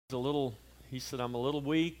He said, I'm a little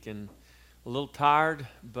weak and a little tired,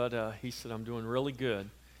 but he said, I'm doing really good.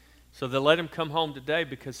 So they let him come home today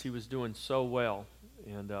because he was doing so well.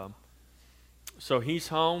 And so he's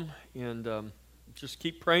home, and just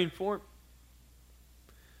keep praying for him.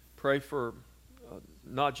 Pray for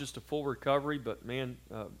not just a full recovery, but, man,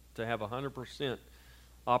 to have 100%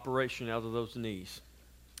 operation out of those knees.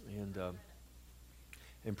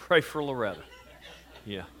 And pray for Loretta.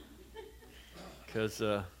 Yeah. Because,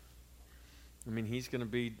 he's going to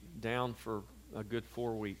be down for a good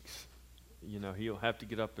 4 weeks. You know, he'll have to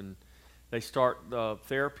get up, and they start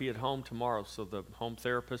therapy at home tomorrow. So the home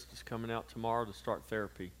therapist is coming out tomorrow to start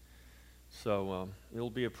therapy. So it'll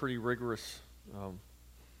be a pretty rigorous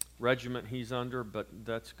regiment he's under, but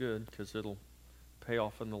that's good because it'll pay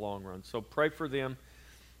off in the long run. So pray for them,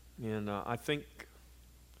 and I think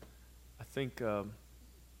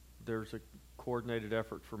there's a coordinated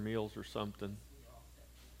effort for meals or something.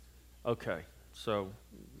 Okay, so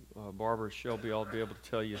Barbara, Shelby, I'll be able to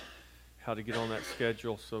tell you how to get on that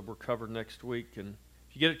schedule, so we're covered next week. And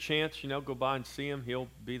if you get a chance, go by and see him. He'll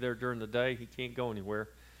be there during the day. He can't go anywhere.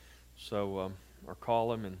 So, or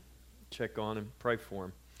call him and check on him, pray for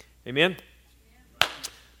him. Amen?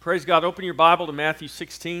 Praise God. Open your Bible to Matthew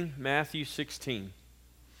 16. Matthew 16.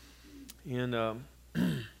 And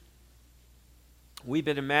we've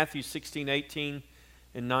been in Matthew 16, 18,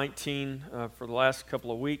 and 19 for the last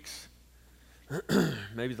couple of weeks,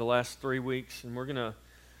 maybe the last 3 weeks. And we're going to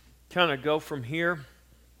kind of go from here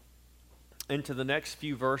into the next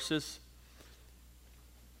few verses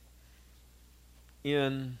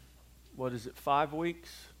in, 5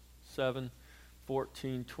 weeks? 7,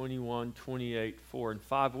 14, 21, 28, 4. In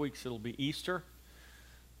 5 weeks it'll be Easter.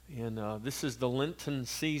 And this is the Lenten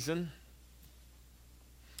season.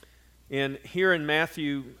 And here in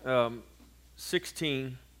Matthew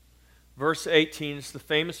 16, verse 18, it's the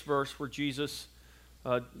famous verse where Jesus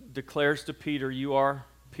declares to Peter, "You are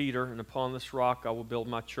Peter, and upon this rock I will build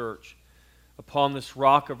my church." Upon this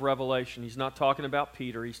rock of revelation. He's not talking about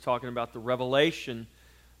Peter. He's talking about the revelation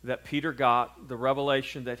that Peter got, the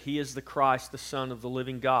revelation that he is the Christ, the Son of the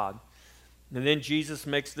living God. And then Jesus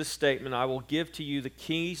makes this statement, "I will give to you the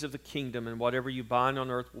keys of the kingdom, and whatever you bind on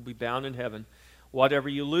earth will be bound in heaven. Whatever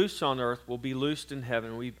you loose on earth will be loosed in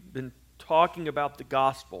heaven." We've been talking about the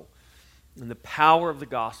gospel and the power of the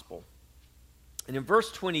gospel. And in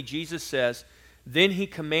verse 20, Jesus says, "Then he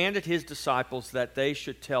commanded his disciples that they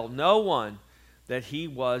should tell no one that he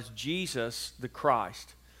was Jesus the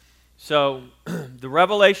Christ." So the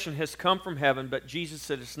revelation has come from heaven, but Jesus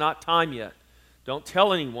said, it's not time yet. Don't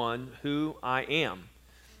tell anyone who I am.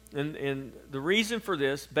 And the reason for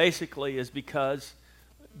this basically is because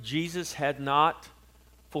Jesus had not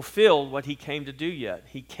fulfilled what he came to do yet.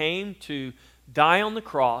 He came to die on the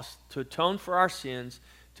cross, to atone for our sins,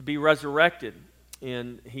 to be resurrected.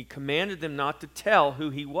 And he commanded them not to tell who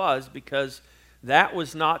he was because that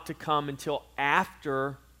was not to come until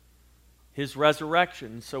after his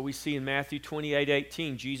resurrection. So we see in Matthew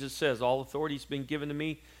 28:18, Jesus says, "All authority has been given to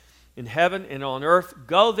me in heaven and on earth.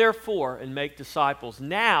 Go therefore and make disciples."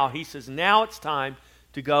 Now, he says, now it's time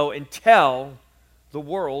to go and tell the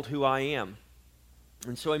world who I am.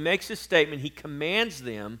 And so he makes this statement. He commands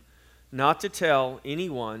them not to tell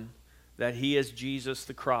anyone that he is Jesus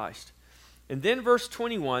the Christ. And then verse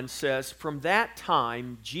 21 says, "From that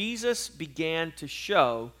time Jesus began to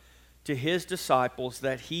show to his disciples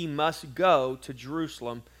that he must go to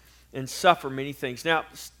Jerusalem and suffer many things." Now,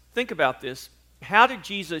 think about this. How did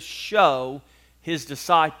Jesus show his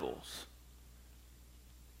disciples?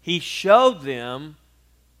 He showed them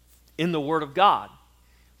in the Word of God.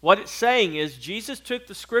 What it's saying is Jesus took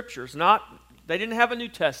the Scriptures, they didn't have a New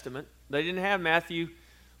Testament. They didn't have Matthew,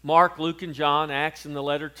 Mark, Luke, and John, Acts, and the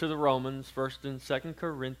letter to the Romans, 1st and 2nd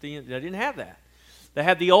Corinthians. They didn't have that. They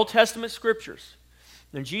had the Old Testament Scriptures.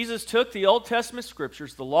 And Jesus took the Old Testament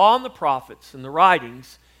Scriptures, the law and the prophets and the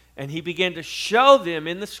writings, and he began to show them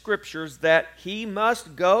in the Scriptures that he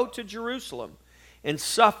must go to Jerusalem and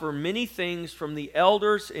suffer many things from the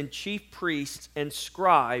elders and chief priests and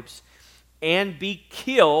scribes and be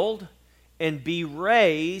killed and be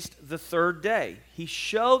raised the third day. He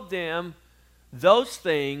showed them those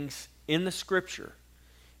things in the Scripture.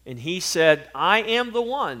 And he said, I am the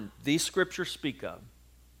one these Scriptures speak of.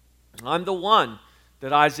 I'm the one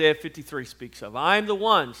that Isaiah 53 speaks of. I am the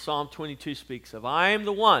one Psalm 22 speaks of. I am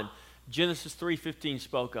the one Genesis 3:15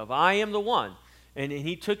 spoke of. I am the one. And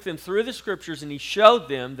he took them through the Scriptures and he showed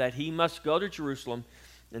them that he must go to Jerusalem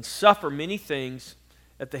and suffer many things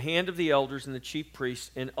at the hand of the elders and the chief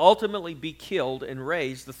priests and ultimately be killed and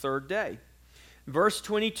raised the third day. Verse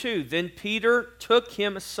 22, then Peter took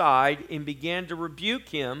him aside and began to rebuke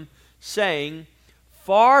him, saying,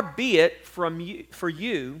 far be it from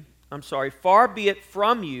you,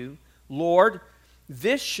 Lord,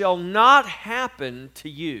 this shall not happen to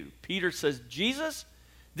you. Peter says, Jesus,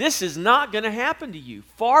 this is not going to happen to you.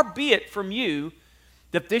 Far be it from you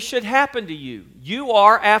that this should happen to you. You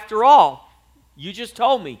are, after all, you just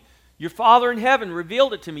told me, your Father in heaven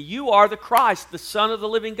revealed it to me. You are the Christ, the Son of the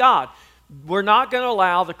living God. We're not going to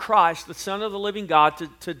allow the Christ, the Son of the living God,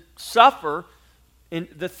 to suffer in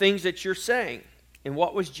the things that you're saying. And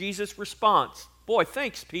what was Jesus' response? Boy,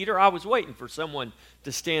 thanks, Peter. I was waiting for someone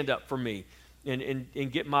to stand up for me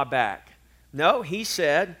and get my back. No, he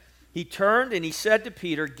turned and he said to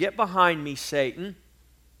Peter, get behind me, Satan.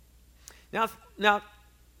 Now,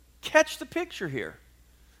 catch the picture here.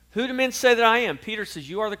 Who do men say that I am? Peter says,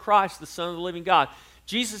 you are the Christ, the Son of the living God.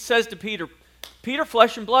 Jesus says to Peter, Peter,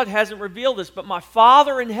 flesh and blood hasn't revealed this, but my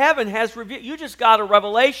Father in heaven has revealed. You just got a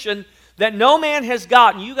revelation that no man has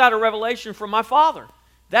gotten. You got a revelation from my Father.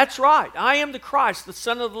 That's right. I am the Christ, the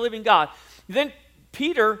Son of the living God. Then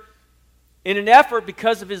Peter, in an effort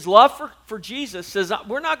because of his love for Jesus, says,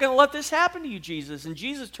 we're not going to let this happen to you, Jesus. And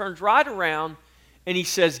Jesus turns right around and he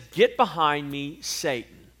says, get behind me,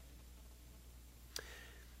 Satan.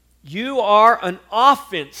 You are an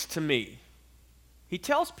offense to me. He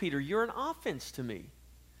tells Peter, you're an offense to me.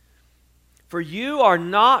 For you are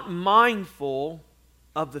not mindful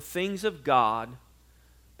of the things of God,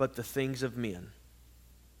 but the things of men.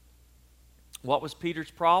 What was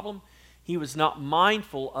Peter's problem? He was not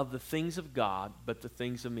mindful of the things of God, but the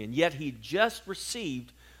things of men. Yet he just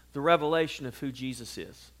received the revelation of who Jesus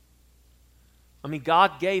is. I mean,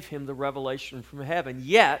 God gave him the revelation from heaven,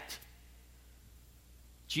 yet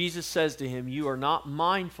Jesus says to him, you are not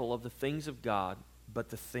mindful of the things of God, but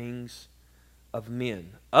the things of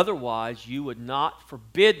men. Otherwise, you would not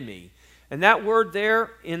forbid me. And that word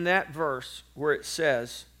there in that verse where it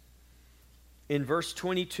says, in verse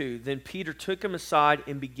 22, then Peter took him aside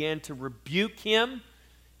and began to rebuke him.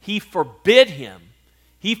 He forbid him.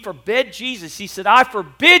 He forbid Jesus. He said, I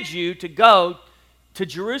forbid you to go to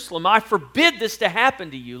Jerusalem. I forbid this to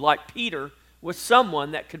happen to you. Like Peter was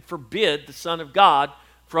someone that could forbid the Son of God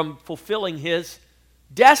from fulfilling his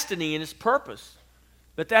destiny and his purpose.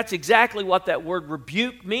 But that's exactly what that word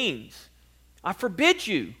rebuke means. I forbid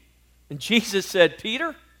you. And Jesus said,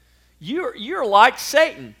 Peter, you're like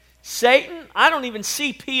Satan. Satan, I don't even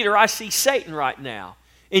see Peter, I see Satan right now.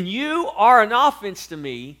 And you are an offense to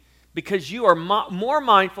me because you are more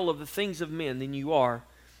mindful of the things of men than you are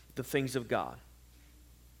the things of God.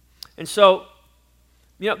 And so,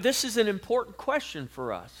 this is an important question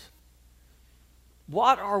for us.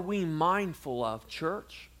 What are we mindful of,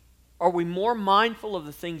 church? Are we more mindful of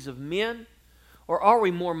the things of men, or are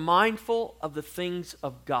we more mindful of the things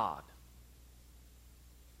of God?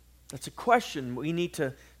 That's a question we need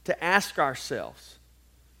to ask ourselves.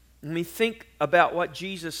 When we think about what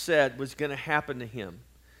Jesus said was going to happen to him,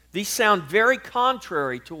 these sound very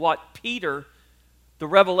contrary to what Peter, the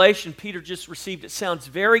revelation Peter just received. It sounds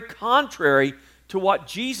very contrary to what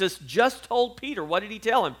Jesus just told Peter. What did he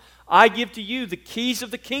tell him? I give to you the keys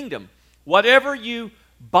of the kingdom. Whatever you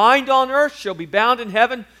bind on earth shall be bound in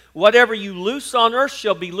heaven. Whatever you loose on earth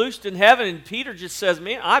shall be loosed in heaven. And Peter just says,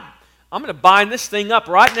 man, I'm going to bind this thing up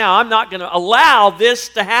right now. I'm not going to allow this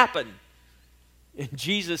to happen. And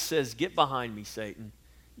Jesus says, get behind me, Satan.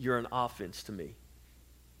 You're an offense to me.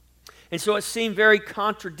 And so it seemed very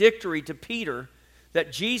contradictory to Peter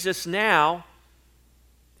that Jesus now,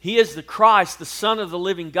 he is the Christ, the Son of the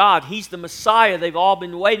living God. He's the Messiah they've all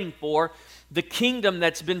been waiting for. The kingdom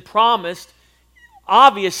that's been promised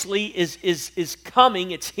obviously is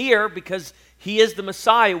coming. It's here because he is the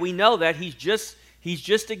Messiah. We know that. He's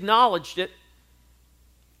just acknowledged it.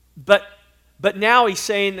 But now he's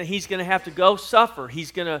saying that he's going to have to go suffer.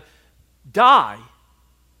 He's going to die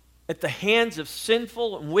at the hands of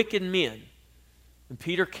sinful and wicked men. And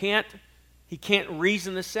Peter can't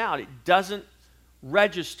reason this out. It doesn't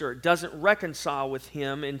register. It doesn't reconcile with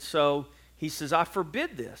him. And so he says, I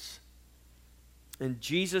forbid this. And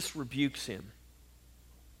Jesus rebukes him.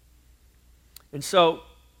 And so,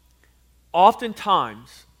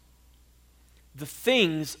 oftentimes, the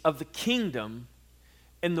things of the kingdom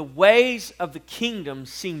and the ways of the kingdom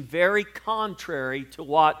seem very contrary to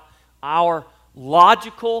what our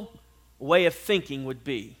logical way of thinking would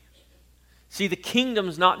be. See, the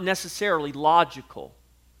kingdom's not necessarily logical.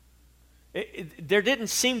 There didn't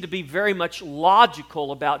seem to be very much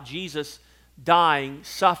logical about Jesus dying,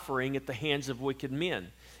 suffering at the hands of wicked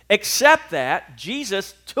men. Except that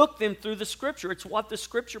Jesus took them through the Scripture. It's what the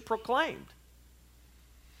Scripture proclaimed.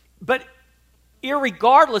 But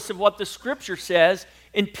irregardless of what the Scripture says,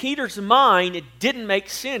 in Peter's mind, it didn't make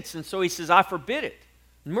sense. And so he says, I forbid it.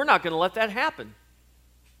 And we're not going to let that happen.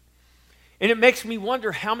 And it makes me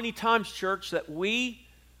wonder how many times, church, that we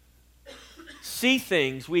see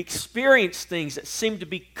things, we experience things that seem to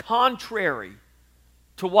be contrary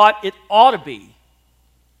to what it ought to be.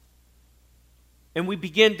 And we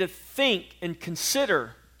begin to think and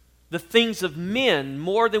consider the things of men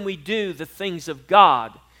more than we do the things of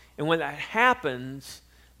God. And when that happens,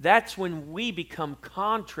 that's when we become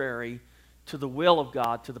contrary to the will of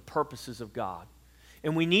God, to the purposes of God.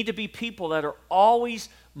 And we need to be people that are always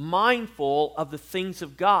mindful of the things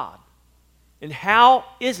of God. And how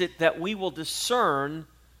is it that we will discern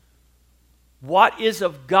what is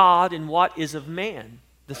of God and what is of man?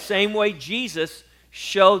 The same way Jesus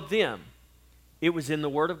showed them. It was in the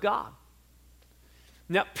Word of God.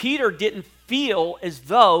 Now, Peter didn't feel as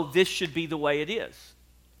though this should be the way it is.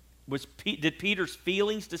 Did Peter's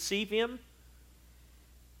feelings deceive him?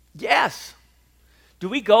 Yes. Do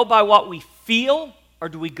we go by what we feel, or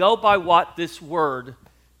do we go by what this Word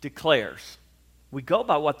declares? We go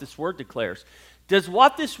by what this Word declares. Does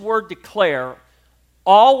what this Word declare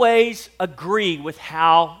always agree with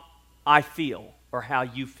how I feel or how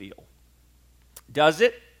you feel? Does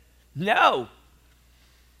it? No.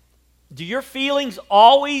 Do your feelings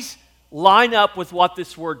always line up with what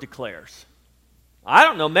this Word declares? I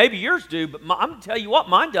don't know, maybe yours do, but I'm going to tell you what,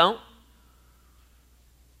 mine don't.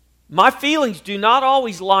 My feelings do not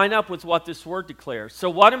always line up with what this Word declares. So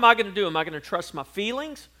what am I going to do? Am I going to trust my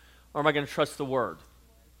feelings, or am I going to trust the Word?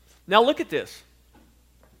 Now look at this.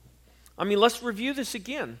 Let's review this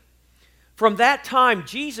again. From that time,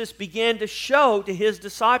 Jesus began to show to his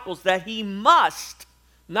disciples that he must,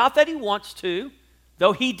 not that he wants to,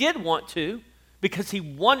 though he did want to, because he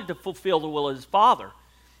wanted to fulfill the will of his Father,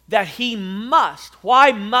 that he must.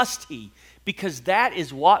 Why must he? Because that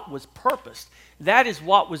is what was purposed. That is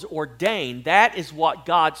what was ordained. That is what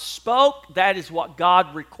God spoke. That is what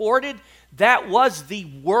God recorded. That was the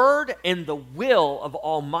word and the will of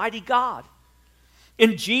Almighty God.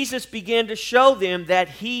 And Jesus began to show them that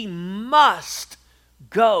he must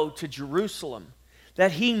go to Jerusalem,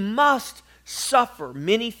 that he must suffer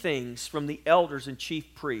many things from the elders and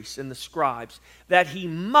chief priests and the scribes, that he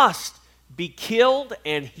must be killed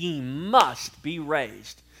and he must be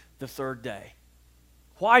raised the third day.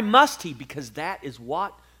 Why must he? Because that is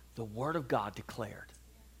what the Word of God declared.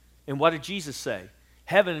 And what did Jesus say?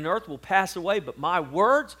 Heaven and earth will pass away, but my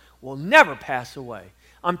words will never pass away.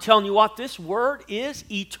 I'm telling you what, this Word is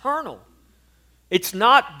eternal. It's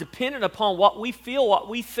not dependent upon what we feel, what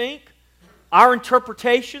we think, our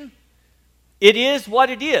interpretation. It is what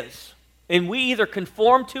it is. And we either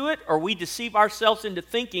conform to it or we deceive ourselves into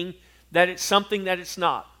thinking that it's something that it's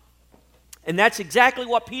not. And that's exactly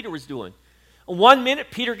what Peter was doing. One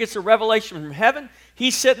minute, Peter gets a revelation from heaven.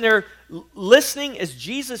 He's sitting there listening as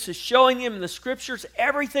Jesus is showing him in the Scriptures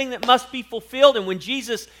everything that must be fulfilled. And when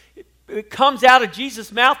it comes out of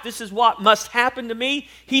Jesus' mouth, this is what must happen to me.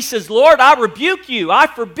 He says, Lord, I rebuke you. I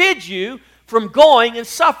forbid you from going and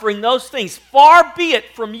suffering those things. Far be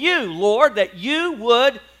it from you, Lord, that you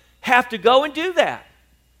would have to go and do that.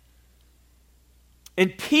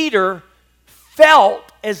 And Peter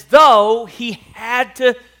felt as though he had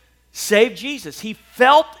to save Jesus. He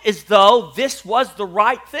felt as though this was the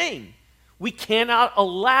right thing. We cannot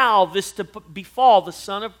allow this to befall the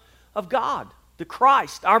Son of God, the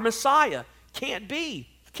Christ, our Messiah. Can't be.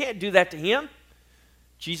 You can't do that to him.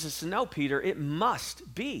 Jesus said, no, Peter, it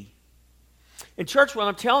must be. And church, what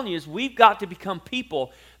I'm telling you is we've got to become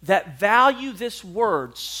people that value this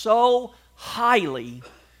word so highly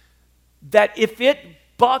that if it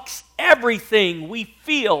bucks everything we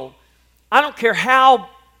feel, I don't care how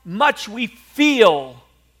much we feel,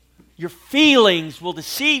 your feelings will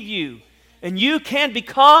deceive you. And you can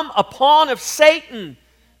become a pawn of Satan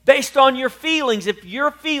based on your feelings if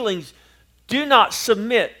your feelings do not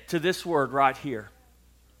submit to this word right here.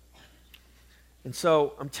 And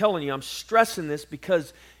so I'm telling you, I'm stressing this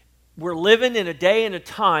because we're living in a day and a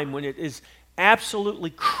time when it is absolutely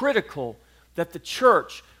critical that the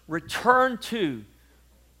church return to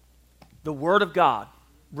the Word of God.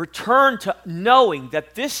 Return to knowing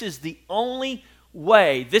that this is the only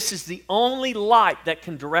way, this is the only light that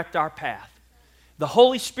can direct our path. The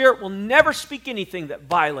Holy Spirit will never speak anything that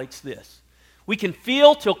violates this. We can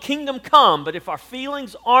feel till kingdom come, but if our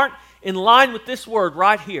feelings aren't in line with this word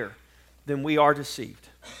right here, then we are deceived.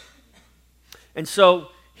 And so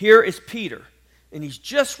here is Peter, and he's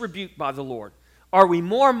just rebuked by the Lord. Are we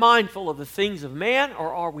more mindful of the things of man,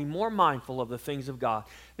 or are we more mindful of the things of God?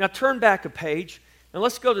 Now turn back a page, and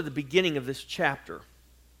let's go to the beginning of this chapter.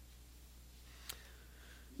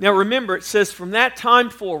 Now remember, it says from that time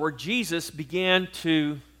forward, Jesus began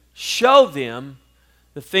to show them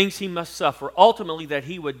the things he must suffer, ultimately that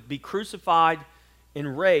he would be crucified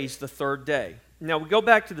and raised the third day. Now we go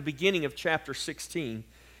back to the beginning of chapter 16,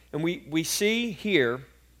 and we see here,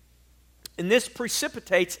 and this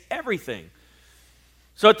precipitates everything.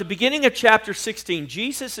 So at the beginning of chapter 16,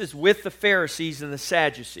 Jesus is with the Pharisees and the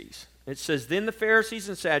Sadducees. It says, then the Pharisees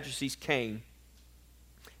and Sadducees came,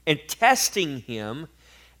 and testing him,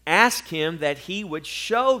 asked him that he would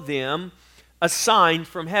show them a sign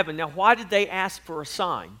from heaven. Now, why did they ask for a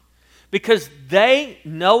sign? Because they,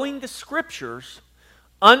 knowing the Scriptures,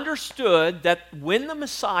 understood that when the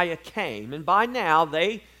Messiah came, and by now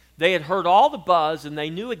they had heard all the buzz and they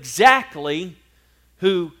knew exactly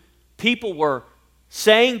who people were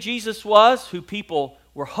saying Jesus was, who people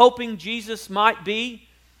were hoping Jesus might be,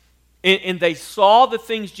 and they saw the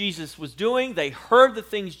things Jesus was doing, they heard the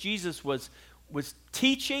things Jesus was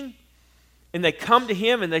teaching, and they come to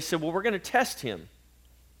him and they said, well, we're going to test him.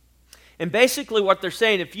 And basically what they're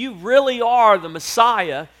saying, if you really are the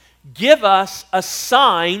Messiah, give us a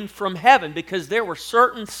sign from heaven, because there were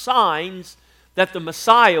certain signs that the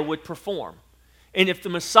Messiah would perform. And if the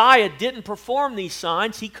Messiah didn't perform these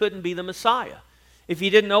signs, he couldn't be the Messiah. If he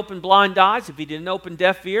didn't open blind eyes, if he didn't open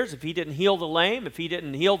deaf ears, if he didn't heal the lame, if he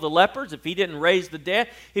didn't heal the lepers, if he didn't raise the dead,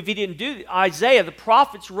 if he didn't do Isaiah, the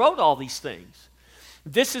prophets wrote all these things.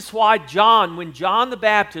 This is why when John the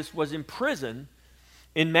Baptist was in prison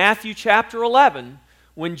in Matthew chapter 11,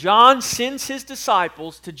 when John sends his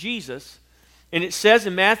disciples to Jesus, and it says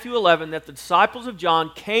in Matthew 11 that the disciples of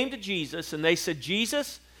John came to Jesus and they said,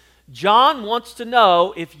 Jesus, John wants to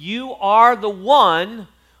know if you are the one,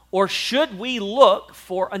 or should we look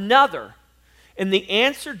for another? And the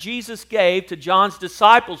answer Jesus gave to John's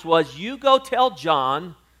disciples was, you go tell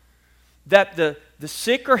John that the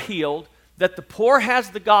sick are healed, that the poor has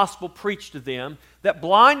the gospel preached to them, that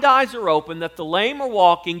blind eyes are open, that the lame are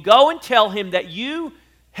walking. Go and tell him that you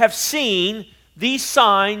have seen these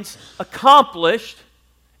signs accomplished,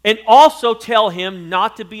 and also tell him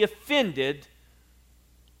not to be offended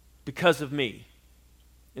because of me.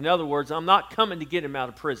 In other words, I'm not coming to get him out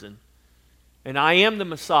of prison. And I am the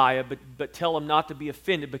Messiah, but tell him not to be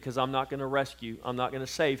offended, because I'm not going to rescue. I'm not going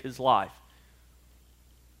to save his life.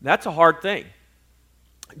 That's a hard thing.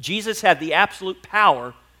 Jesus had the absolute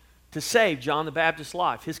power to save John the Baptist's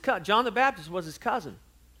life. John the Baptist was his cousin.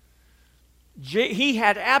 He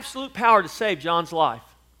had absolute power to save John's life.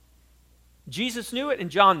 Jesus knew it and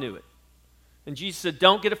John knew it. And Jesus said,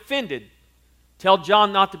 don't get offended. Tell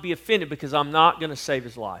John not to be offended, because I'm not going to save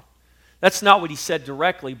his life. That's not what he said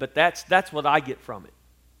directly, but that's what I get from it.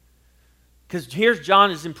 Because here's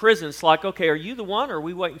John is in prison. It's like, okay, are you the one, or are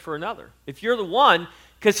we waiting for another? If you're the one,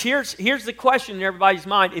 because here's the question in everybody's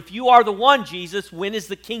mind. If you are the one, Jesus, when is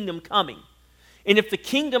the kingdom coming? And if the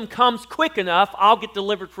kingdom comes quick enough, I'll get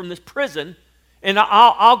delivered from this prison, and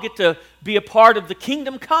I'll get to be a part of the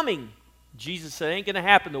kingdom coming. Jesus said, it ain't going to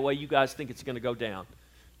happen the way you guys think it's going to go down.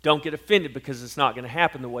 Don't get offended because it's not going to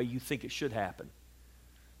happen the way you think it should happen.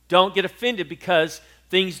 Don't get offended because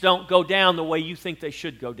things don't go down the way you think they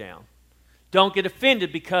should go down. Don't get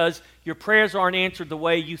offended because your prayers aren't answered the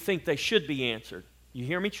way you think they should be answered. You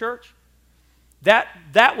hear me, church? That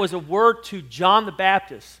was a word to John the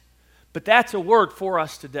Baptist, but that's a word for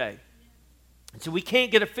us today. And so we can't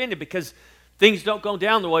get offended because things don't go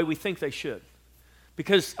down the way we think they should,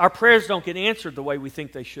 because our prayers don't get answered the way we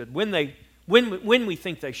think they should, when we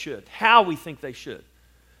think they should, how we think they should,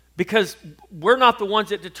 because we're not the ones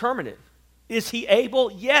that determine it. Is he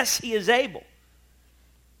able? Yes, he is able.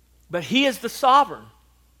 But he is the sovereign.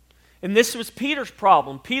 And this was Peter's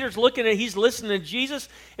problem. Peter's he's listening to Jesus,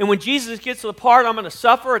 and when Jesus gets to the part, I'm going to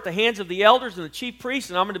suffer at the hands of the elders and the chief priests,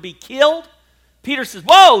 and I'm going to be killed, Peter says,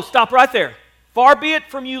 whoa, stop right there. Far be it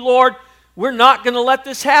from you, Lord. We're not going to let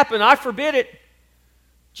this happen. I forbid it.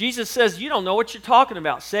 Jesus says, you don't know what you're talking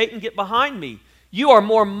about. Satan, get behind me. You are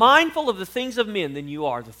more mindful of the things of men than you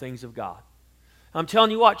are the things of God. I'm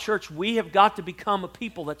telling you what, church, we have got to become a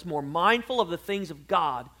people that's more mindful of the things of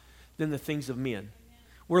God than the things of men.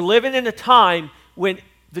 We're living in a time when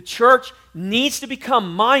the church needs to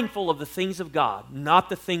become mindful of the things of God, not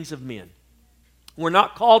the things of men. We're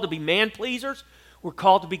not called to be man-pleasers. We're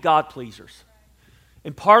called to be God-pleasers.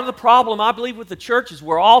 And part of the problem, I believe, with the church is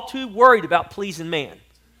we're all too worried about pleasing man.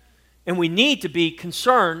 And we need to be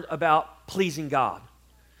concerned about pleasing God.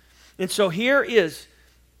 And so here is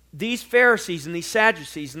these Pharisees and these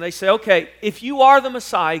Sadducees, and they say, okay, if you are the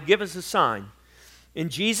Messiah, give us a sign. And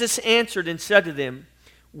Jesus answered and said to them,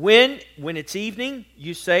 when it's evening,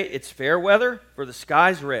 you say it's fair weather, for the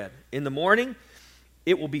sky's red. In the morning,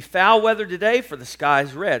 It will be foul weather today, for the sky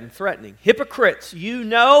is red and threatening. Hypocrites, you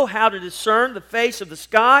know how to discern the face of the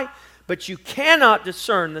sky, but you cannot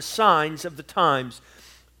discern the signs of the times.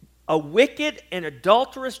 A wicked and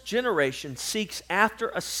adulterous generation seeks after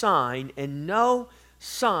a sign, and no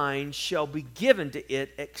sign shall be given to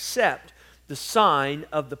it except the sign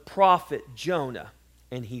of the prophet Jonah.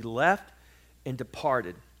 And he left and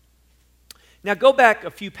departed. Now go back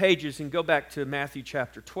a few pages and go back to Matthew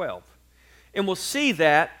chapter 12. And we'll see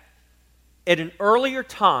that at an earlier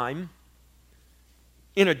time,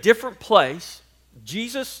 in a different place,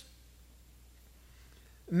 Jesus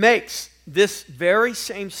makes this very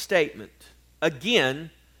same statement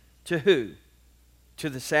again to who? To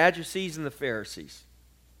the Sadducees and the Pharisees.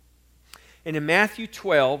 And in Matthew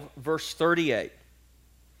 12, verse 38,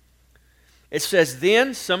 it says,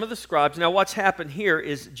 then some of the scribes, now what's happened here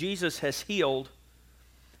is Jesus has healed,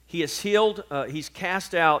 he's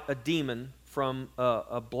cast out a demon from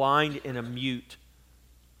a blind and a mute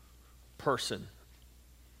person.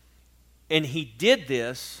 And he did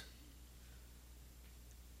this,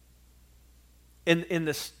 and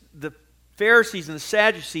the Pharisees and the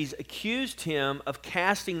Sadducees accused him of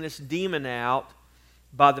casting this demon out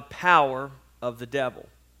by the power of the devil.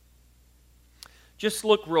 Just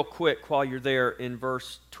look real quick while you're there in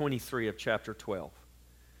verse 23 of chapter 12.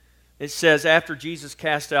 It says, after Jesus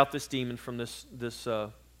cast out this demon from this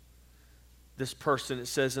person, it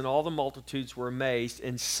says, and all the multitudes were amazed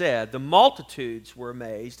and said, the multitudes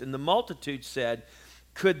said,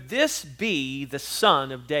 could this be the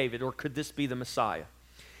Son of David, or could this be the Messiah?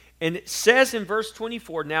 And it says in verse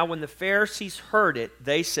 24, now when the Pharisees heard it,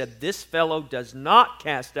 they said, this fellow does not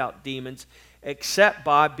cast out demons except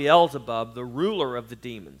by Beelzebub, the ruler of the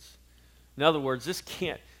demons. In other words,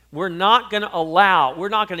 we're not going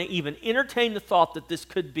to even entertain the thought that this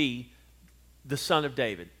could be the Son of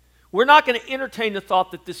David. We're not going to entertain the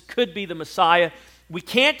thought that this could be the Messiah. We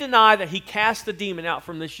can't deny that he cast the demon out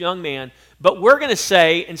from this young man, but we're going to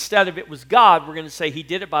say, instead of it was God, we're going to say he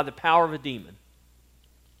did it by the power of a demon.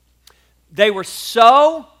 They were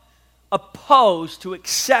so opposed to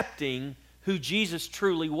accepting who Jesus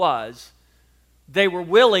truly was, they were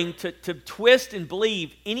willing to twist and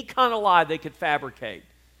believe any kind of lie they could fabricate.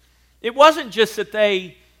 It wasn't just that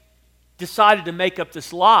they decided to make up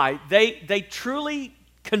this lie. They truly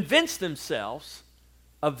convinced themselves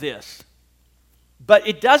of this. But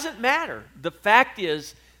it doesn't matter. The fact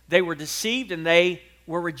is, they were deceived and they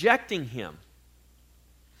were rejecting him.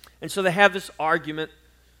 And so they have this argument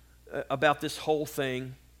about this whole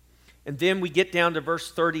thing. And then we get down to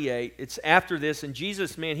verse 38. It's after this, and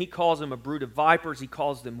Jesus, man, he calls them a brood of vipers. He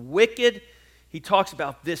calls them wicked. He talks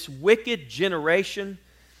about this wicked generation.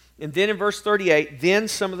 And then in verse 38, then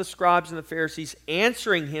some of the scribes and the Pharisees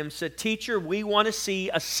answering him said, teacher, we want to see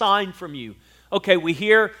a sign from you. Okay, we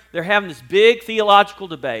hear they're having this big theological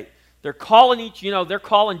debate. They're calling they're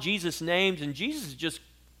calling Jesus names, and Jesus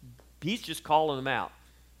he's just calling them out.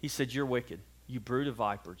 He said, you're wicked, you brood of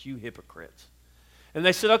vipers, you hypocrites. And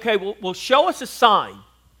they said, okay, well show us a sign.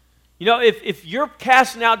 If you're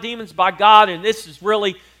casting out demons by God and this is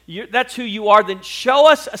really, that's who you are, then show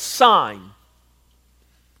us a sign.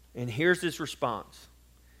 And here's his response.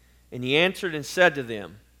 And he answered and said to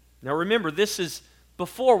them, now remember, this is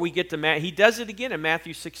before we get to Matthew. He does it again in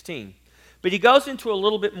Matthew 16. But he goes into a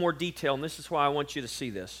little bit more detail, and this is why I want you to see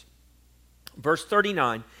this. Verse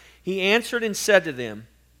 39, he answered and said to them,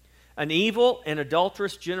 an evil and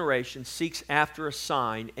adulterous generation seeks after a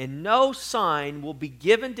sign, and no sign will be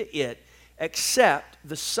given to it except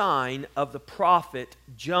the sign of the prophet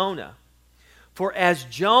Jonah. For as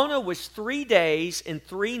Jonah was 3 days and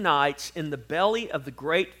 3 nights in the belly of the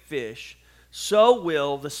great fish, so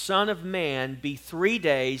will the Son of Man be 3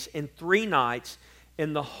 days and 3 nights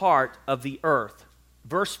in the heart of the earth.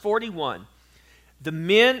 Verse 41,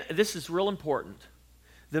 this is real important.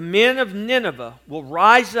 The men of Nineveh will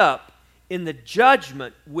rise up in the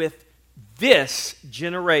judgment with this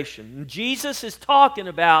generation. And Jesus is talking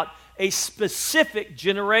about a specific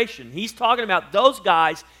generation. He's talking about those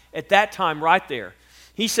guys at that time right there.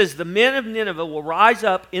 He says, the men of Nineveh will rise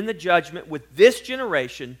up in the judgment with this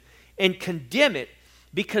generation and condemn it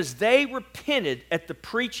because they repented at the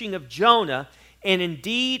preaching of Jonah, and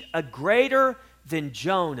indeed a greater than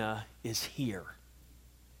Jonah is here.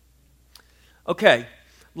 Okay,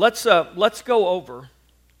 let's go over.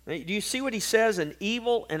 Do you see what he says? An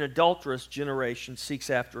evil and adulterous generation seeks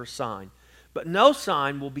after a sign, but no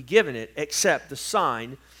sign will be given it except the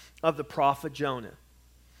sign of the prophet Jonah.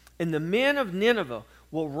 And the men of Nineveh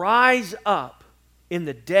will rise up in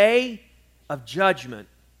the day of judgment.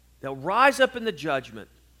 They'll rise up in the judgment.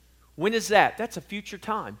 When is that? That's a future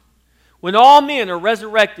time. when all men are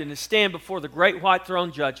resurrected and stand before the great white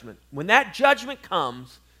throne judgment, when that judgment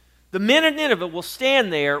comes, the men of Nineveh will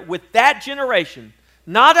stand there with that generation,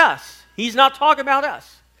 not us. He's not talking about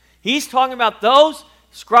us. He's talking about those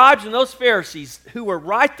scribes and those Pharisees who were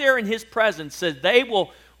right there in his presence, said they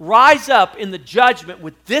will rise up in the judgment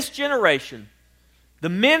with this generation. The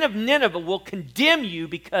men of Nineveh will condemn you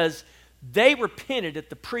because they repented at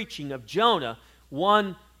the preaching of Jonah,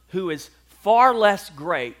 one who is far less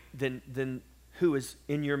great than who is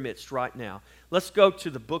in your midst right now. Let's go to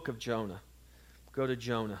the book of Jonah. Go to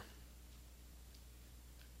Jonah.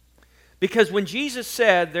 Because when Jesus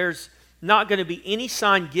said there's not going to be any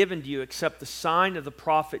sign given to you except the sign of the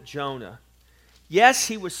prophet Jonah, yes,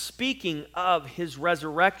 he was speaking of his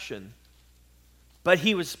resurrection, but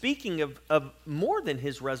he was speaking of more than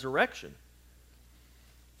his resurrection.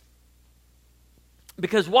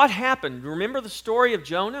 Because what happened? Remember the story of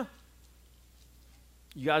Jonah?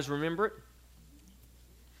 You guys remember it?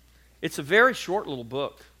 It's a very short little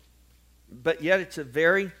book, but yet it's a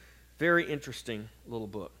very, very interesting little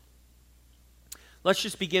book. Let's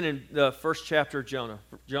just begin in the first chapter of Jonah.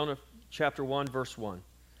 Jonah chapter 1, verse 1.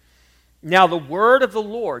 Now the word of the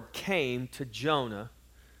Lord came to Jonah,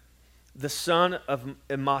 the son of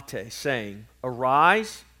Amittai, saying,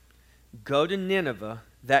 Arise, go to Nineveh,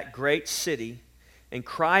 that great city, and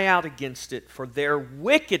cry out against it, for their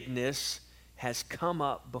wickedness has come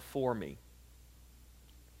up before me.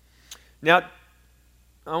 Now,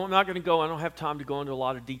 I'm not going to go, I don't have time to go into a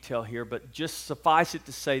lot of detail here, but just suffice it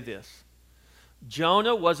to say this.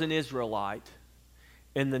 Jonah was an Israelite,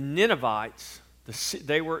 and the Ninevites,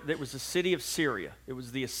 it was the city of Syria. It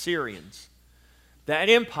was the Assyrians. That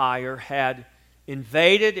empire had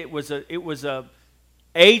invaded. It was a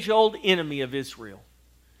age-old enemy of Israel.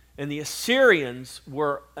 And the Assyrians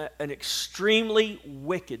were an extremely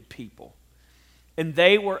wicked people. And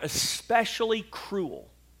they were especially cruel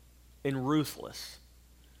and ruthless.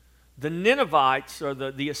 The Ninevites, or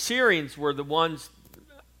the Assyrians, were the ones,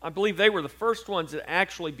 I believe they were the first ones that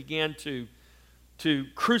actually began to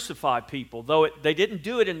crucify people, though they didn't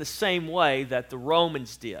do it in the same way that the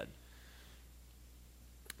Romans did.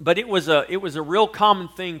 But it was a real common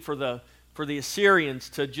thing for the Assyrians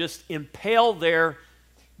to just impale their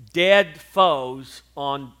dead foes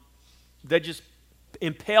on. They just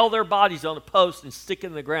impale their bodies on a post and stick it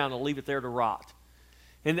in the ground and leave it there to rot.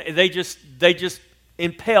 And they just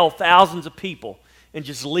impale thousands of people and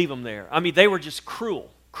just leave them there. I mean, they were just cruel.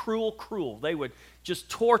 They would just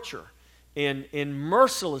torture and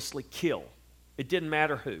mercilessly kill. It didn't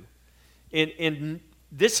matter who. And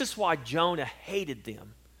this is why Jonah hated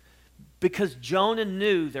them. Because Jonah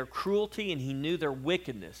knew their cruelty and he knew their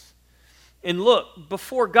wickedness. And look,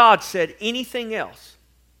 before God said anything else,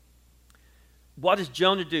 what does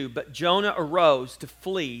Jonah do? But Jonah arose to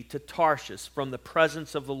flee to Tarshish from the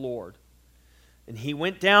presence of the Lord. And he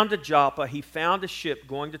went down to Joppa. He found a ship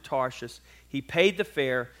going to Tarshish. He paid the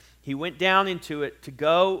fare. He went down into it to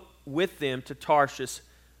go with them to Tarshish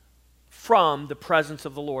from the presence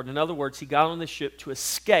of the Lord. In other words, he got on the ship to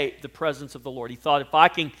escape the presence of the Lord. He thought, if I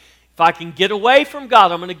can get away from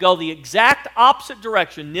God, I'm going to go the exact opposite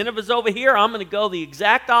direction. Nineveh's over here. I'm going to go the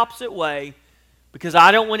exact opposite way because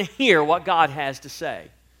I don't want to hear what God has to say.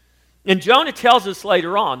 And Jonah tells us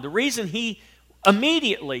later on, the reason he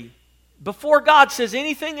immediately, before God says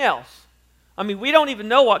anything else, I mean, we don't even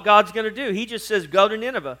know what God's going to do. He just says, go to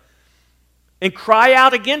Nineveh and cry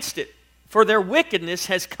out against it, for their wickedness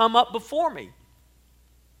has come up before me.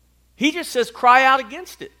 He just says, cry out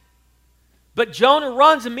against it. But Jonah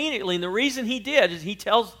runs immediately, and the reason he did is he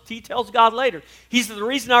tells God later. He said, the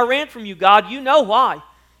reason I ran from you, God, you know why.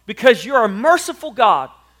 Because you're a merciful God.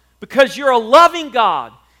 Because you're a loving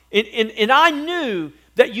God. And I knew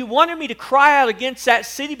that you wanted me to cry out against that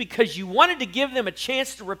city because you wanted to give them a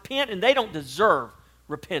chance to repent, and they don't deserve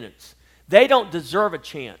repentance. They don't deserve a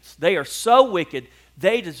chance. They are so wicked,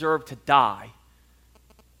 they deserve to die.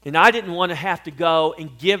 And I didn't want to have to go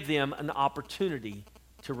and give them an opportunity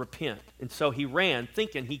to repent. And so he ran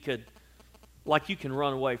thinking he could, like you can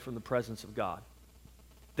run away from the presence of God.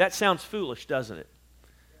 That sounds foolish, doesn't it?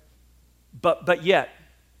 But yet,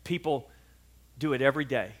 people do it every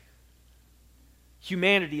day.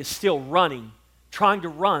 Humanity is still running, trying to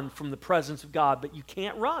run from the presence of God, but you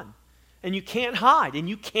can't run, and you can't hide, and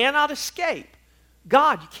you cannot escape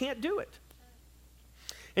God. You can't do it.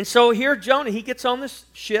 And so here Jonah, he gets on this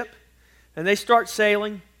ship, and they start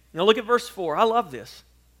sailing. Now look at verse 4. I love this.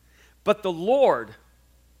 But the Lord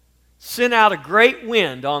sent out a great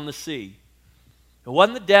wind on the sea. It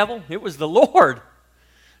wasn't the devil, it was the Lord.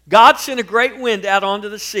 God sent a great wind out onto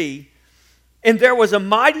the sea, And there was a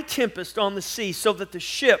mighty tempest on the sea, so that the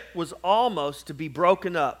ship was almost to be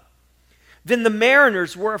broken up. Then the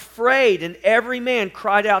mariners were afraid, and every man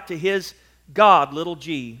cried out to his God, little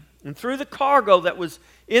g, and threw the cargo that was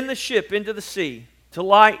in the ship into the sea to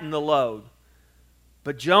lighten the load.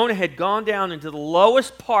 But Jonah had gone down into the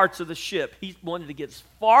lowest parts of the ship. He wanted to get as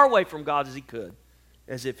far away from God as he could,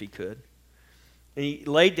 as if he could. And he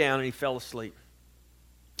laid down and he fell asleep.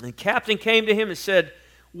 And the captain came to him and said,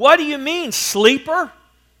 "What do you mean, sleeper?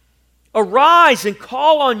 Arise and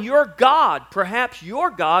call on your God. Perhaps your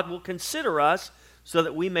God will consider us so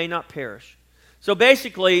that we may not perish." So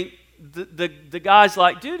basically, the guy's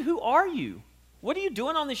like, "Dude, who are you? What are you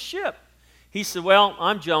doing on this ship?" He said, "Well,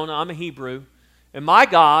 I'm Jonah. I'm a Hebrew. And my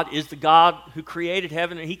God is the God who created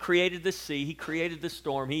heaven, and He created this sea. He created this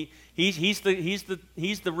storm. He's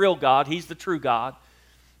the real God. He's the true God.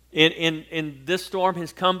 And this storm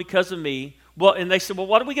has come because of me." Well, and they said, "Well,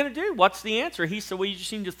 what are we going to do? What's the answer?" He said, "Well, you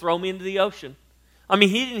just need to throw me into the ocean." I mean,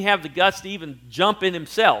 he didn't have the guts to even jump in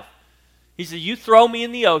himself. He said, "You throw me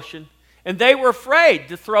in the ocean." And they were afraid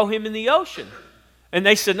to throw him in the ocean. And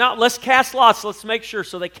they said, "No, let's cast lots. Let's make sure."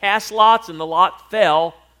 So they cast lots, and the lot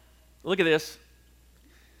fell. Look at this.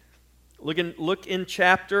 Look in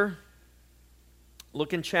chapter.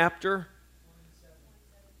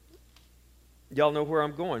 Y'all know where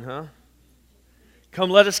I'm going, huh?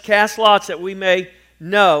 "Come, let us cast lots that we may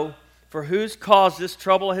know for whose cause this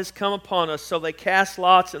trouble has come upon us." So they cast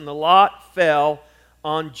lots, and the lot fell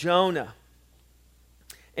on Jonah.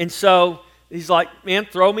 And so he's like, "Man,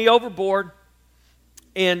 throw me overboard."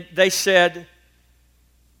 And they said,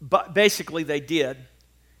 but basically they did.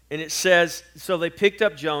 And it says, so they picked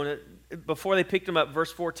up Jonah. Before they picked him up,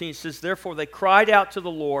 verse 14 it says, "Therefore they cried out to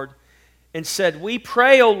the Lord and said, 'We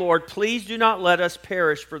pray, O Lord, please do not let us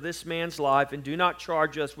perish for this man's life, and do not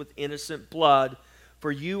charge us with innocent blood.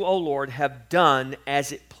 For you, O Lord, have done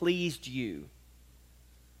as it pleased you.'"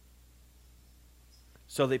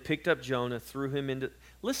 So they picked up Jonah, threw him into...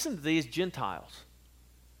 Listen to these Gentiles.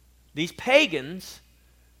 These pagans,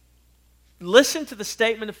 listen to the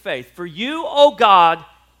statement of faith. "For you, O God,"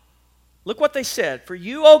 look what they said, "For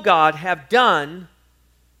you, O God, have done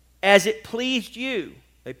as it pleased you."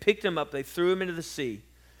 They picked him up, they threw him into the sea.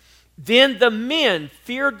 "Then the men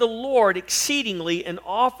feared the Lord exceedingly and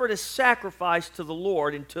offered a sacrifice to the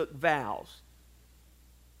Lord and took vows."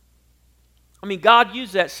 I mean, God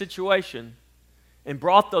used that situation and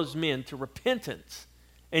brought those men to repentance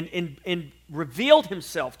and revealed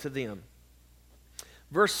himself to them.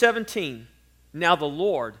 Verse 17, "Now the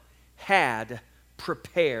Lord had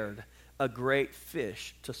prepared a great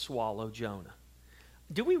fish to swallow Jonah."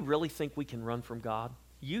 Do we really think we can run from God?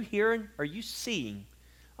 You hearing? Are you seeing?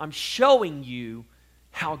 I'm showing you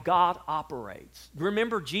how God operates.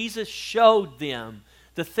 Remember, Jesus showed them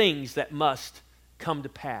the things that must come to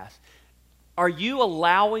pass. Are you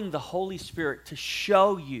allowing the Holy Spirit to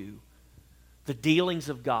show you the dealings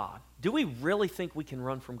of God? Do we really think we can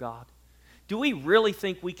run from God? Do we really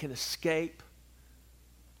think we can escape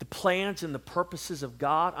the plans and the purposes of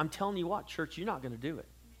God? I'm telling you what, church, you're not going to do it.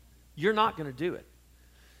 You're not going to do it.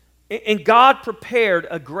 And God prepared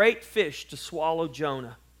a great fish to swallow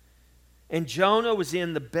Jonah. And Jonah was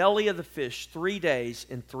in the belly of the fish 3 days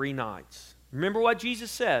and 3 nights. Remember what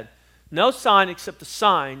Jesus said? No sign except the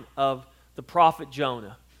sign of the prophet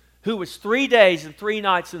Jonah, who was 3 days and 3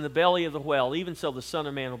 nights in the belly of the whale. Even so, the Son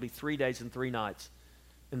of Man will be 3 days and 3 nights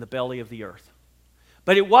in the belly of the earth.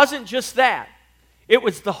 But it wasn't just that. It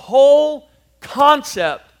was the whole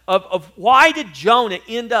concept of why did Jonah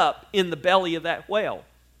end up in the belly of that whale?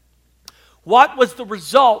 What was the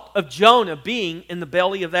result of Jonah being in the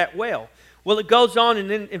belly of that whale? Well, it goes on, and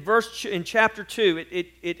then in chapter 2,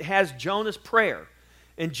 it has Jonah's prayer.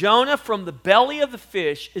 And Jonah, from the belly of the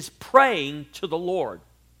fish, is praying to the Lord.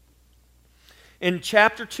 In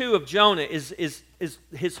chapter 2 of Jonah is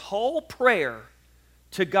his whole prayer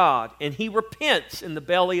to God, and he repents in the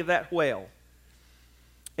belly of that whale.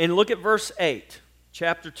 And look at verse 8,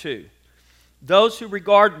 chapter 2. "Those who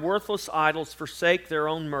regard worthless idols forsake their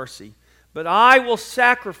own mercy. But I will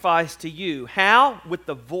sacrifice to you." How? With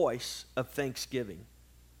the voice of thanksgiving.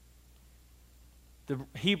 The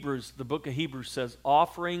book of Hebrews says,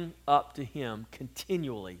 offering up to Him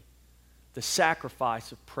continually the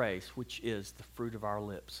sacrifice of praise, which is the fruit of our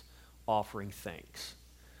lips, offering thanks.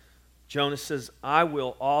 Jonah says, I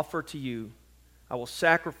will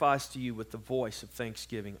sacrifice to you with the voice of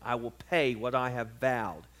thanksgiving. I will pay what I have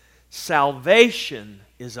vowed. Salvation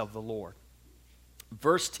is of the Lord.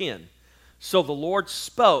 Verse 10, "So the Lord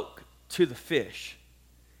spoke to the fish,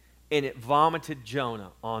 and it vomited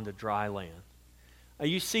Jonah onto dry land."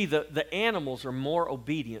 You see, the animals are more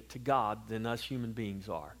obedient to God than us human beings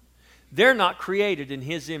are. They're not created in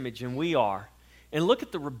His image, and we are. And look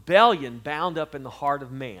at the rebellion bound up in the heart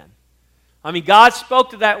of man. I mean, God spoke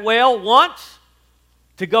to that whale once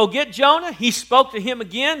to go get Jonah. He spoke to him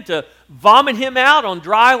again to vomit him out on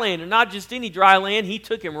dry land, and not just any dry land. He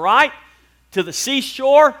took him right to the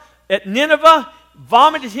seashore at Nineveh,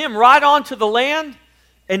 vomited him right onto the land.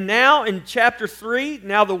 And now in chapter 3,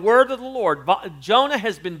 now the word of the Lord, Jonah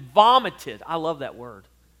has been vomited. I love that word.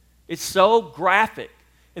 It's so graphic.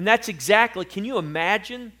 And that's exactly, can you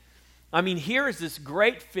imagine? I mean, here is this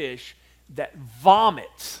great fish that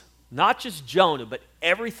vomits, not just Jonah, but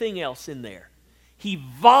everything else in there. He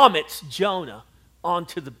vomits Jonah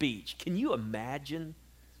onto the beach. Can you imagine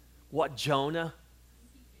what Jonah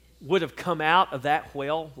would have come out of that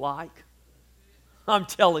whale like? I'm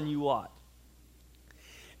telling you what.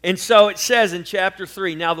 And so it says in chapter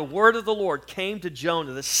 3, now the word of the Lord came to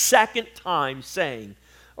Jonah the second time, saying,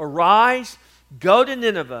 arise, go to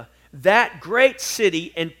Nineveh, that great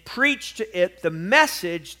city, and preach to it the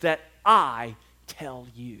message that I tell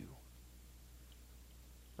you.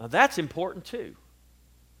 Now that's important too.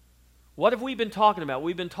 What have we been talking about?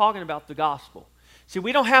 We've been talking about the gospel. See,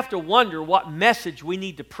 we don't have to wonder what message we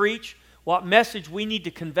need to preach, what message we need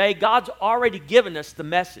to convey. God's already given us the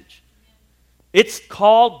message. It's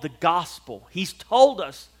called the gospel. He's told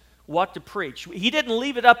us what to preach. He didn't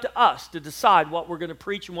leave it up to us to decide what we're going to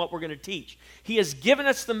preach and what we're going to teach. He has given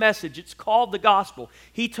us the message. It's called the gospel.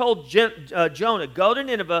 He told Jonah, go to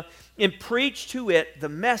Nineveh and preach to it the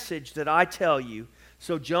message that I tell you.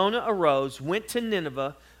 So Jonah arose, went to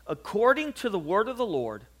Nineveh according to the word of the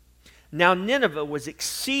Lord. Now Nineveh was an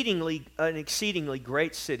exceedingly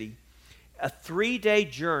great city, a 3-day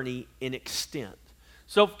journey in extent.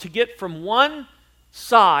 So to get from one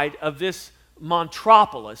side of this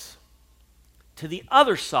metropolis to the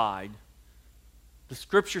other side, the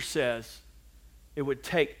scripture says it would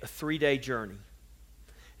take a 3-day journey.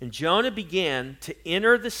 And Jonah began to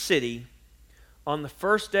enter the city on the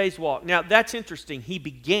first day's walk. Now that's interesting. He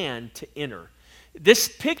began to enter. This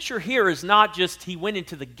picture here is not just he went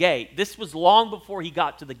into the gate. This was long before he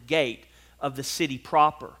got to the gate of the city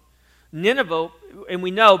proper. Nineveh, and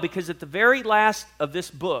we know because at the very last of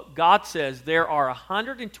this book, God says there's over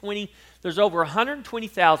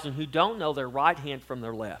 120,000 who don't know their right hand from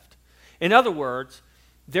their left. In other words,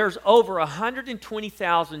 there's over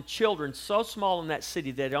 120,000 children so small in that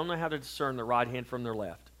city they don't know how to discern their right hand from their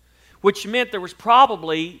left, which meant there was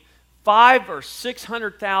probably 500,000 or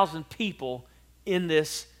 600,000 people in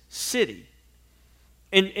this city.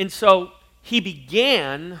 And so he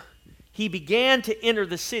began to enter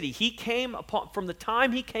the city. He came from the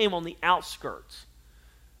time he came on the outskirts,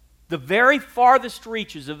 the very farthest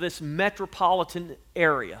reaches of this metropolitan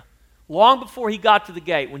area, long before he got to the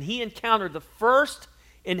gate, when he encountered the first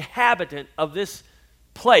inhabitant of this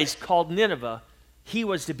place called Nineveh, he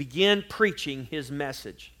was to begin preaching his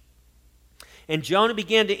message. And Jonah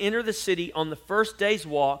began to enter the city on the first day's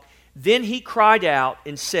walk. Then he cried out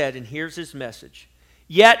and said, and here's his message,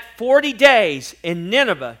 yet 40 days and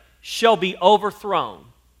Nineveh shall be overthrown.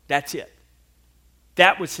 That's it.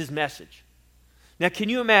 That was his message. Now can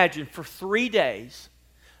you imagine for 3 days,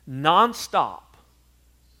 nonstop,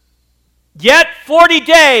 yet 40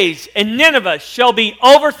 days and Nineveh shall be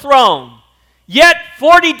overthrown. Yet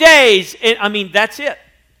 40 days, and that's it.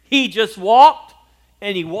 He just walked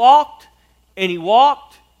and he walked and he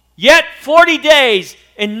walked. Yet 40 days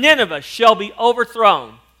and Nineveh shall be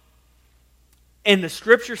overthrown. And the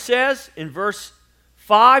scripture says in verse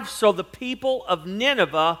 5, so the people of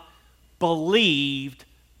Nineveh believed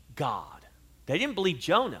God. They didn't believe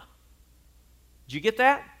Jonah. Did you get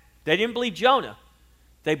that? They didn't believe Jonah.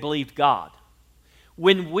 They believed God.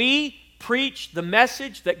 When we preach the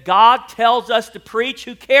message that God tells us to preach,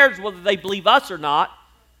 who cares whether they believe us or not?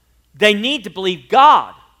 They need to believe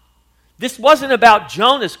God. This wasn't about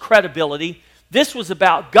Jonah's credibility. This was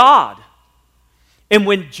about God. And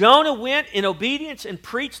when Jonah went in obedience and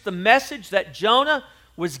preached the message that Jonah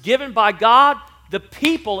was given by God, the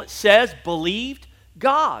people, it says, believed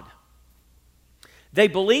God. They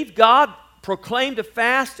believed God, proclaimed a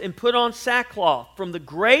fast, and put on sackcloth, from the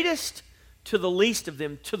greatest to the least of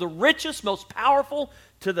them, to the richest, most powerful,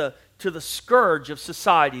 to the scourge of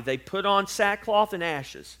society. They put on sackcloth and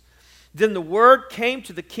ashes. Then the word came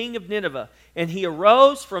to the king of Nineveh, and he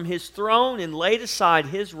arose from his throne and laid aside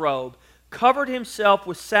his robe, covered himself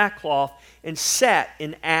with sackcloth, and sat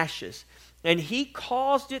in ashes. And he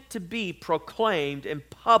caused it to be proclaimed and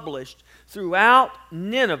published throughout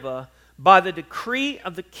Nineveh by the decree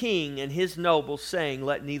of the king and his nobles, saying,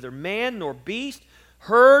 let neither man nor beast,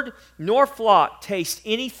 Herd nor flock taste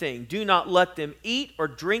anything. Do not let them eat or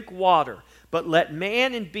drink water, but let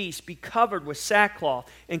man and beast be covered with sackcloth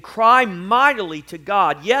and cry mightily to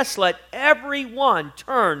God. Yes, let every one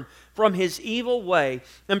turn from his evil way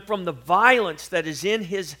and from the violence that is in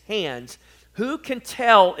his hands. Who can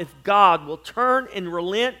tell if God will turn and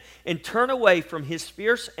relent and turn away from his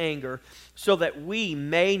fierce anger so that we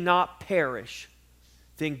may not perish?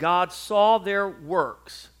 Then God saw their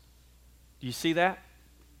works. Do you see that?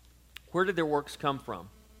 Where did their works come from?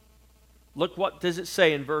 Look, what does it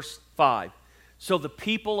say in verse 5? So the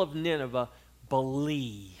people of Nineveh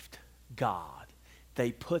believed God.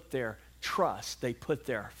 They put their trust, they put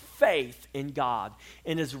their faith in God.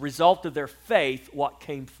 And as a result of their faith, what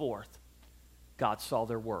came forth? God saw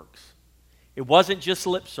their works. It wasn't just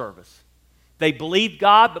lip service. They believed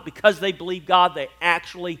God, but because they believed God, they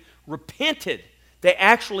actually repented. They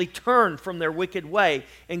actually turned from their wicked way.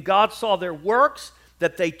 And God saw their works,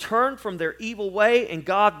 that they turned from their evil way, and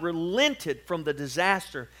God relented from the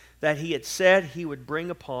disaster that he had said he would bring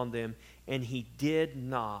upon them, and he did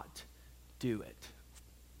not do it.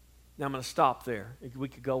 Now I'm going to stop there. We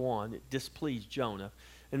could go on. It displeased Jonah.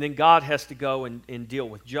 And then God has to go and deal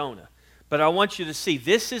with Jonah. But I want you to see,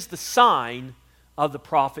 this is the sign of the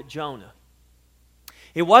prophet Jonah.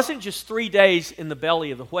 It wasn't just 3 days in the belly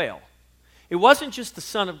of the whale. It wasn't just the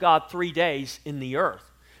Son of God 3 days in the earth.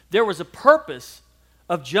 There was a purpose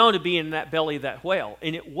of Jonah being in that belly of that whale,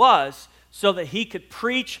 and it was so that he could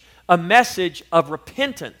preach a message of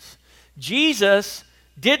repentance. Jesus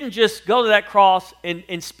didn't just go to that cross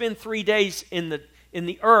and spend 3 days in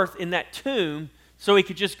the earth, in that tomb, so he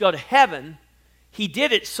could just go to heaven. He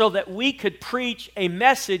did it so that we could preach a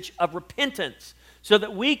message of repentance, so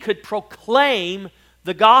that we could proclaim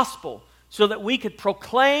the gospel, so that we could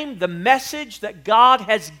proclaim the message that God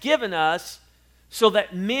has given us, so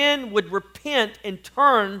that men would repent and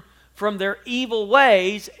turn from their evil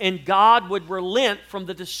ways, and God would relent from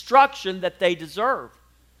the destruction that they deserve.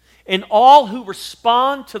 And all who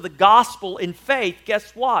respond to the gospel in faith,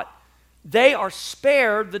 guess what? They are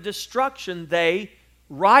spared the destruction they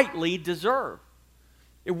rightly deserve.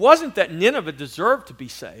 It wasn't that Nineveh deserved to be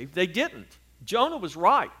saved. They didn't. Jonah was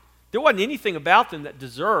right. There wasn't anything about them that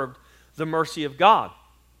deserved the mercy of God.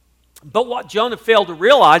 But what Jonah failed to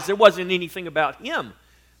realize, there wasn't anything about him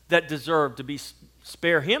that deserved to be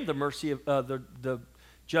spare him the mercy of the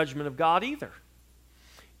judgment of God either.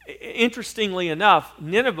 Interestingly enough,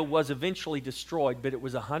 Nineveh was eventually destroyed, but it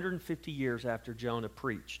was 150 years after Jonah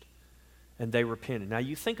preached, and they repented. Now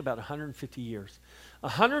you think about 150 years.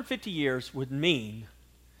 150 years would mean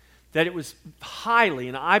that it was highly,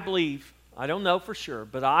 and I believe, I don't know for sure,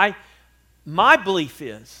 but my belief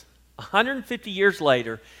is 150 years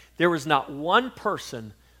later, there was not one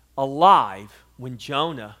person alive when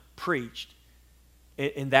Jonah preached,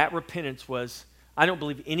 and that repentance was, I don't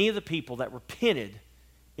believe any of the people that repented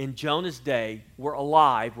in Jonah's day were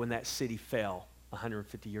alive when that city fell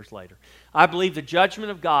 150 years later. I believe the judgment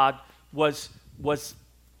of God was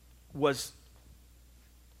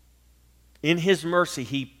in his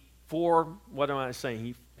mercy, what am I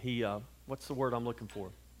saying? What's the word I'm looking for?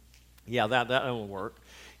 Yeah, that won't work.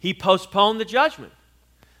 He postponed the judgment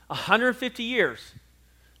 150 years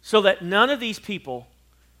so that none of these people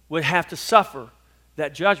would have to suffer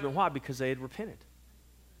that judgment. Why? Because they had repented.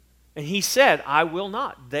 And he said, I will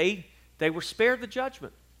not. They were spared the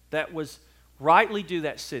judgment that was rightly due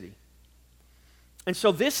that city. And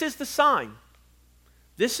so this is the sign.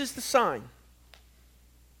 This is the sign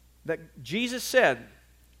that Jesus said.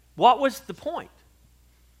 What was the point?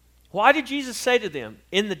 Why did Jesus say to them,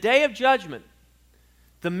 in the day of judgment,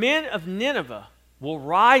 the men of Nineveh will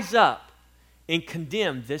rise up and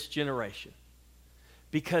condemn this generation?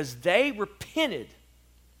 Because they repented.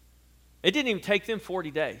 It didn't even take them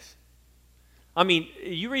 40 days. I mean,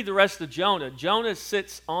 you read the rest of Jonah. Jonah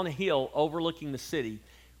sits on a hill overlooking the city,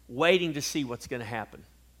 waiting to see what's going to happen.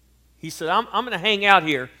 He said, I'm going to hang out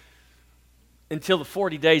here until the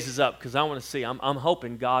 40 days is up because I want to see. I'm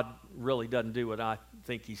hoping God really doesn't do what I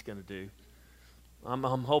think he's going to do. I'm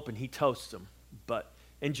hoping he toasts them.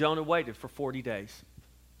 And Jonah waited for 40 days.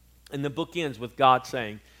 And the book ends with God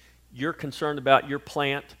saying, you're concerned about your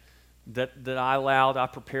plant that I allowed. I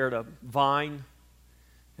prepared a vine,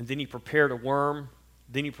 and then he prepared a worm.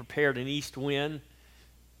 Then he prepared an east wind.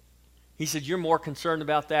 He said, you're more concerned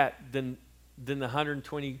about that than the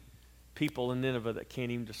 120 people in Nineveh that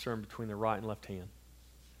can't even discern between their right and left hand.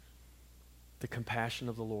 The compassion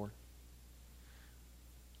of the Lord.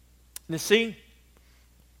 Now see,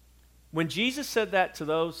 when Jesus said that to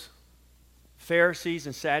those Pharisees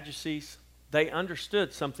and Sadducees, they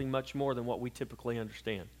understood something much more than what we typically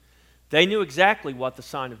understand. They knew exactly what the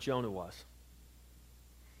sign of Jonah was.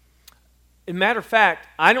 As a matter of fact,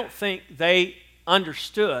 I don't think they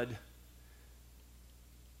understood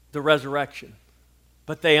the resurrection,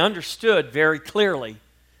 but they understood very clearly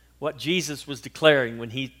what Jesus was declaring when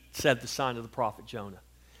he said the sign of the prophet Jonah.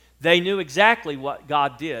 They knew exactly what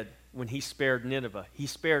God did when he spared Nineveh. He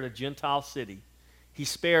spared a Gentile city. He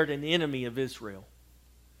spared an enemy of Israel.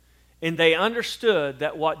 And they understood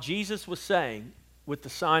that what Jesus was saying with the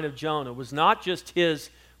sign of Jonah was not just his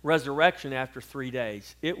resurrection after 3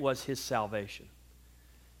 days. It was his salvation.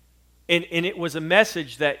 And it was a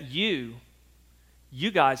message that you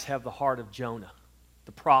guys have the heart of Jonah,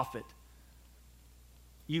 the prophet.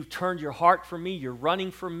 You've turned your heart from me. You're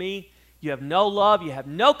running from me. You have no love. You have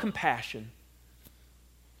no compassion.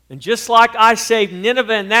 And just like I saved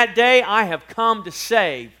Nineveh in that day, I have come to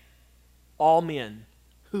save all men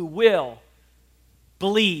who will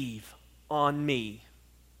believe on me.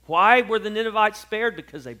 Why were the Ninevites spared?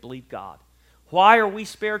 Because they believed God. Why are we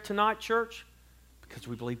spared tonight, church? Because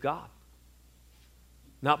we believe God.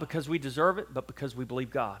 Not because we deserve it, but because we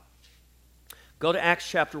believe God. Go to Acts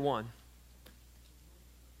chapter 1.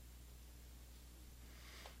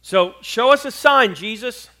 So, show us a sign,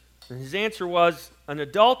 Jesus. And his answer was, an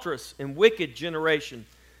adulterous and wicked generation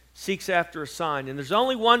seeks after a sign. And there's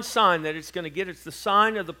only one sign that it's going to get. It's the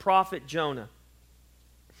sign of the prophet Jonah.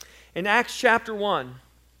 In Acts chapter 1,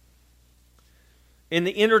 in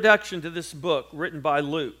the introduction to this book written by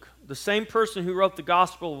Luke, the same person who wrote the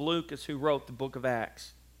Gospel of Luke is who wrote the book of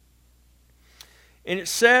Acts. And it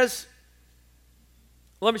says,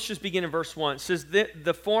 let me just begin in verse 1. It says,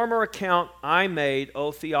 the former account I made,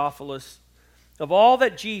 O Theophilus, of all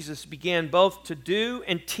that Jesus began both to do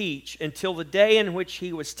and teach until the day in which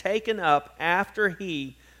he was taken up after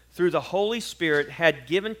he, through the Holy Spirit, had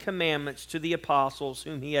given commandments to the apostles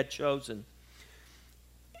whom he had chosen,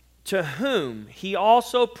 to whom he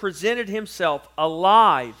also presented himself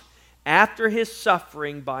alive after his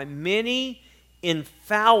suffering by many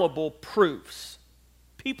infallible proofs.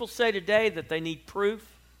 People say today that they need proof.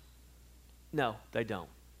 No, they don't.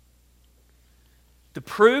 The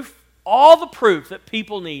proof, all the proof that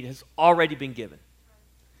people need has already been given.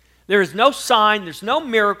 There is no sign, there's no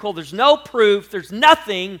miracle, there's no proof, there's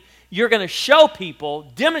nothing you're going to show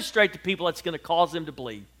people, demonstrate to people that's going to cause them to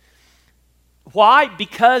believe. Why?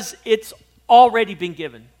 Because it's already been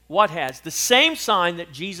given. What has? The same sign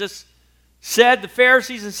that Jesus said the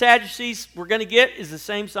Pharisees and Sadducees were going to get is the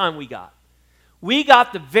same sign we got. We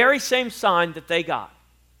got the very same sign that they got.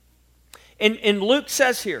 And Luke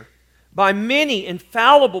says here, by many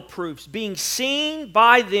infallible proofs, being seen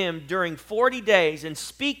by them during 40 days and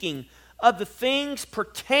speaking of the things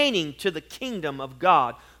pertaining to the kingdom of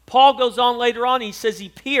God. Paul goes on later on, he says he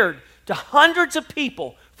appeared to hundreds of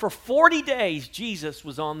people. For 40 days, Jesus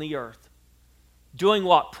was on the earth. Doing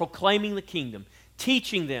what? Proclaiming the kingdom.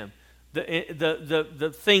 Teaching them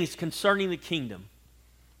the things concerning the kingdom.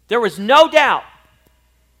 There was no doubt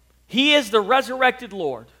he is the resurrected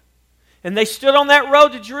Lord. And they stood on that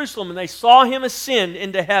road to Jerusalem and they saw him ascend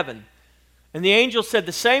into heaven. And the angel said,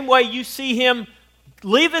 the same way you see him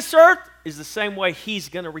leave this earth is the same way he's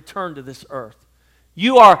going to return to this earth.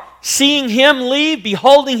 You are seeing him leave,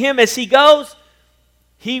 beholding him as he goes.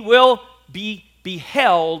 He will be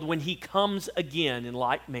beheld when he comes again in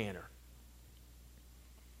like manner.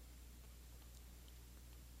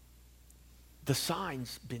 The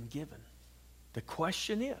sign's been given. The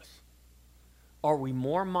question is, are we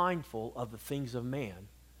more mindful of the things of man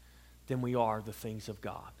than we are the things of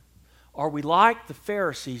God? Are we like the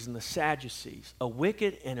Pharisees and the Sadducees, a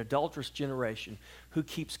wicked and adulterous generation who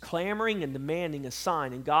keeps clamoring and demanding a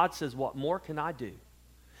sign, and God says, what more can I do?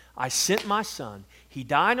 I sent my son. He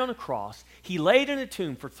died on a cross. He laid in a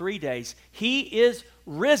tomb for 3 days. He is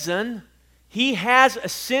risen. He has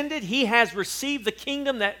ascended. He has received the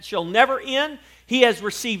kingdom that shall never end. He has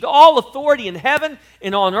received all authority in heaven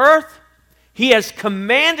and on earth. He has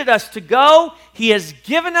commanded us to go. He has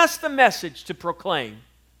given us the message to proclaim.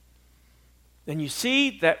 And you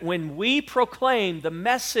see that when we proclaim the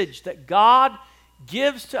message that God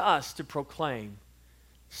gives to us to proclaim,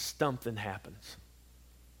 something happens.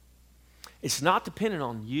 It's not dependent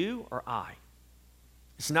on you or I.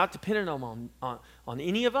 It's not dependent on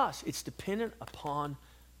any of us. It's dependent upon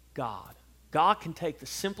God. God can take the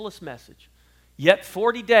simplest message. Yet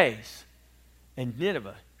 40 days, and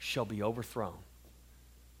Nineveh shall be overthrown.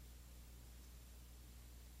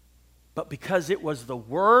 But because it was the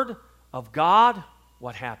word of God,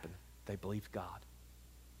 what happened? They believed God.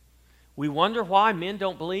 We wonder why men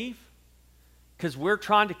don't believe. Because we're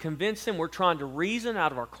trying to convince them. We're trying to reason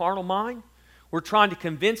out of our carnal mind. We're trying to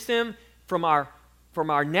convince them from our from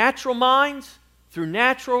our natural minds, through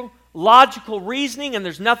natural, logical reasoning, and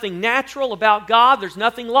there's nothing natural about God. There's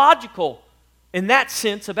nothing logical in that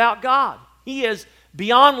sense about God. He is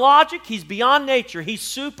beyond logic. He's beyond nature. He's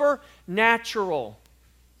supernatural.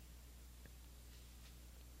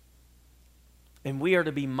 And we are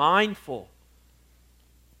to be mindful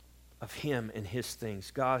of Him and His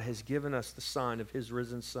things. God has given us the sign of His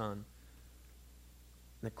risen Son. And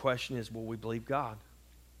the question is, will we believe God?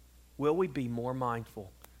 Will we be more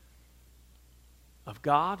mindful of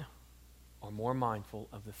God or more mindful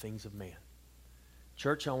of the things of man?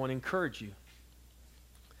 Church, I want to encourage you.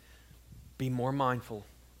 Be more mindful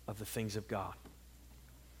of the things of God.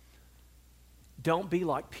 Don't be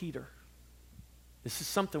like Peter. This is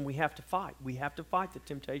something we have to fight. We have to fight the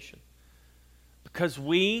temptation. Because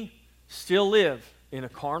we still live in a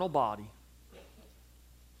carnal body.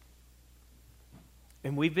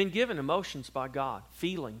 And we've been given emotions by God.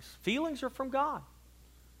 Feelings. Feelings are from God.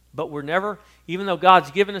 But we're never, even though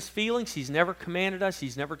God's given us feelings, He's never commanded us,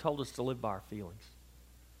 He's never told us to live by our feelings.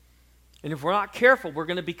 And if we're not careful, we're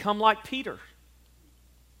going to become like Peter.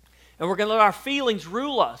 And we're going to let our feelings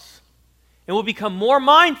rule us. And we'll become more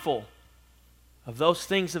mindful of those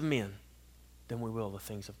things of men than we will the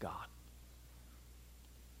things of God.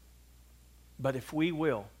 But if we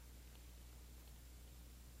will,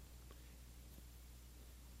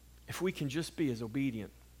 if we can just be as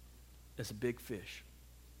obedient as a big fish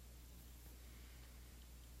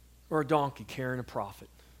or a donkey carrying a prophet,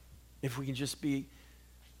 if we can just be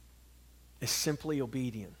as simply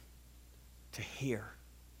obedient to hear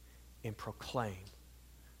and proclaim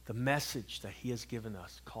the message that He has given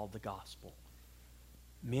us called the gospel,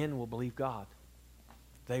 men will believe God.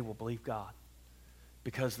 They will believe God.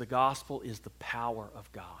 Because the gospel is the power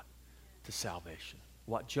of God to salvation.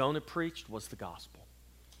 What Jonah preached was the gospel.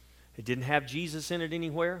 It didn't have Jesus in it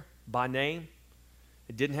anywhere by name.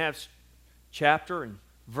 It didn't have chapter and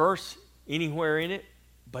verse anywhere in it,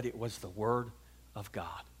 but it was the word of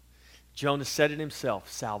God. Jonah said it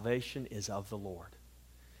himself, salvation is of the Lord.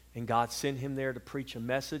 And God sent him there to preach a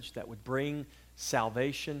message that would bring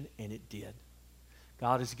salvation, and it did.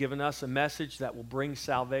 God has given us a message that will bring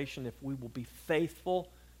salvation if we will be faithful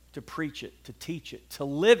to preach it, to teach it, to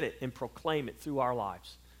live it, and proclaim it through our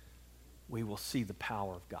lives. We will see the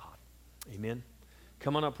power of God. Amen.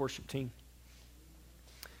 Come on up, worship team.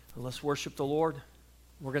 Let's worship the Lord.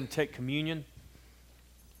 We're going to take communion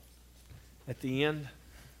at the end.